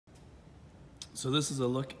So this is a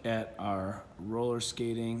look at our roller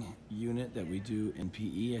skating unit that we do in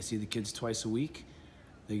PE. I see the kids twice a week.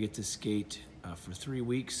 They get to skate for 3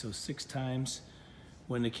 weeks, so 6 times.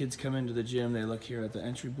 When the kids come into the gym, they look here at the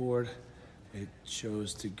entry board. It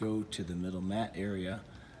shows to go to the middle mat area.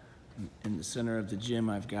 In the center of the gym,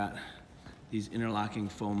 I've got these interlocking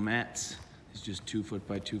foam mats. It's just 2 foot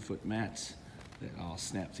by 2 foot mats that all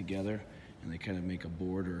snap together, and they kind of make a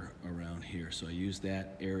border around here. So I use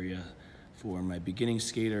that area for my beginning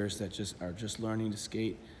skaters that are just learning to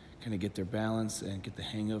skate, kind of get their balance and get the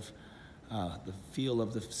hang of the feel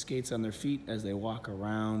of the skates on their feet as they walk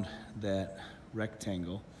around that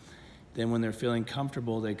rectangle. Then when they're feeling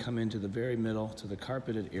comfortable, they come into the very middle to the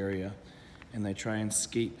carpeted area, and they try and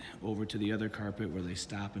skate over to the other carpet where they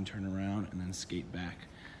stop and turn around and then skate back.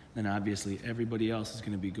 Then obviously everybody else is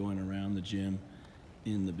going to be going around the gym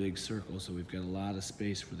in the big circle, so we've got a lot of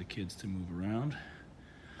space for the kids to move around.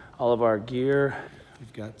 All of our gear,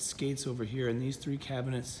 we've got skates over here in these 3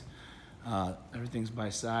 cabinets. Everything's by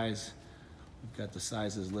size. We've got the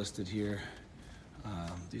sizes listed here.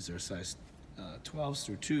 These are size 12s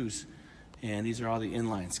through 2s, and these are all the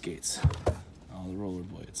inline skates, all the roller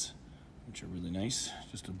blades, which are really nice.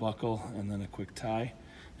 Just a buckle and then a quick tie.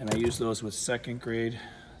 And I use those with 2nd grade,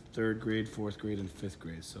 3rd grade, 4th grade, and 5th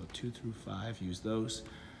grade. So 2 through 5 use those.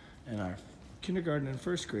 And our kindergarten and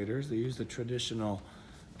 1st graders, they use the traditional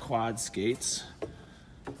quad skates.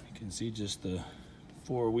 You can see just the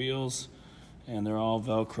 4 wheels, and they're all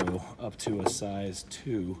Velcro up to a size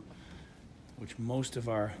 2, which most of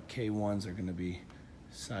our K1s are going to be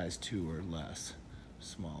size 2 or less,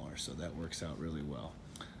 smaller, so that works out really well.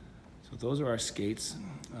 So those are our skates.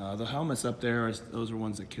 The helmets up there, those are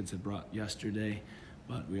ones that kids had brought yesterday,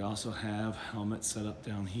 but we also have helmets set up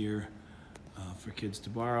down here for kids to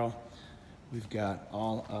borrow. We've got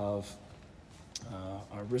all of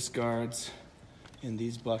our wrist guards in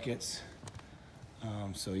these buckets.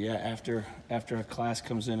 So yeah, after a class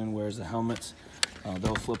comes in and wears the helmets,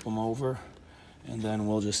 they'll flip them over, and then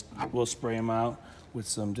we'll spray them out with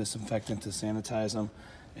some disinfectant to sanitize them,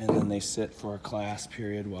 and then they sit for a class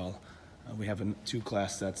period while we have 2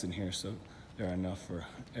 class sets in here, so there are enough for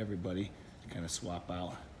everybody to kind of swap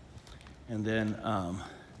out. And then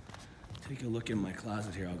take a look in my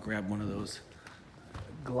closet here. I'll grab one of those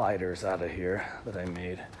gliders out of here that I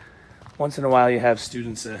made. Once in a while you have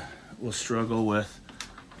students that will struggle with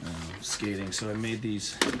skating, so I made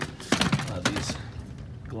these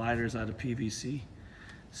gliders out of PVC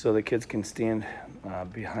so the kids can stand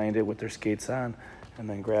behind it with their skates on and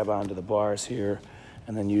then grab onto the bars here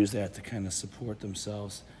and then use that to kind of support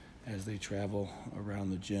themselves as they travel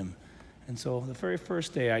around the gym. And so the very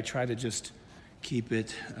first day I try to just keep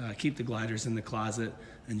the gliders in the closet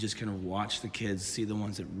and just kind of watch the kids, see the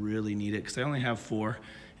ones that really need it, because I only have 4,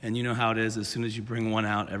 and you know how it is, as soon as you bring one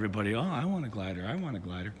out, everybody, oh, I want a glider, I want a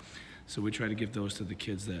glider. So we try to give those to the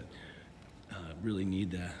kids that really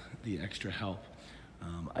need the extra help.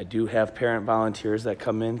 I do have parent volunteers that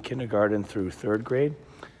come in kindergarten through 3rd grade.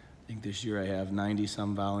 I think this year I have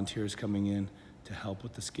 90-some volunteers coming in to help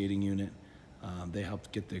with the skating unit. They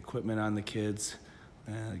help get the equipment on the kids,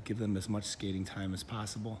 give them as much skating time as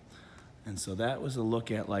possible. And so that was a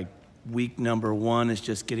look at like week number 1 is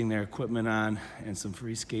just getting their equipment on and some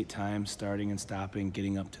free skate time, starting and stopping,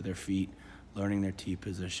 getting up to their feet, learning their T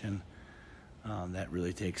position. That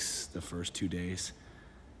really takes the first 2 days.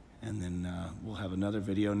 And then we'll have another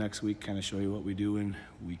video next week, kind of show you what we do in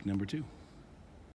week number 2.